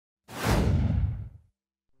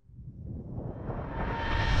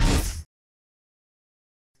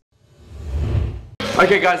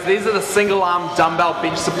Okay guys, these are the single arm dumbbell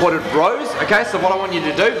bench supported rows. Okay, so what I want you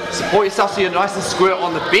to do, support yourself so you're nice and square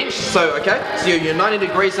on the bench. So you're 90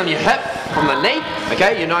 degrees on your hip from the knee.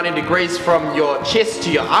 Okay, you're 90 degrees from your chest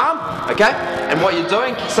to your arm. Okay, and what you're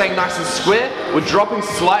doing, staying nice and square, we're dropping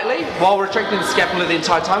slightly while retracting the scapula the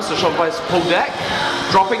entire time, so shoulder blades pull back,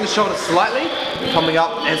 dropping the shoulder slightly, coming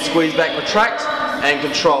up and squeeze back, retract, and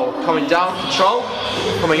control. Coming down, control,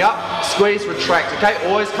 coming up, squeeze, retract, okay?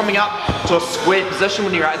 Always coming up to a square position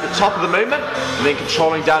when you're at the top of the movement, and then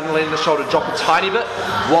controlling down and letting the shoulder drop a tiny bit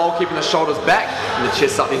while keeping the shoulders back and the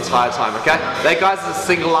chest up the entire time, okay? That, guys, is a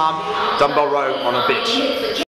single arm dumbbell row on a bench.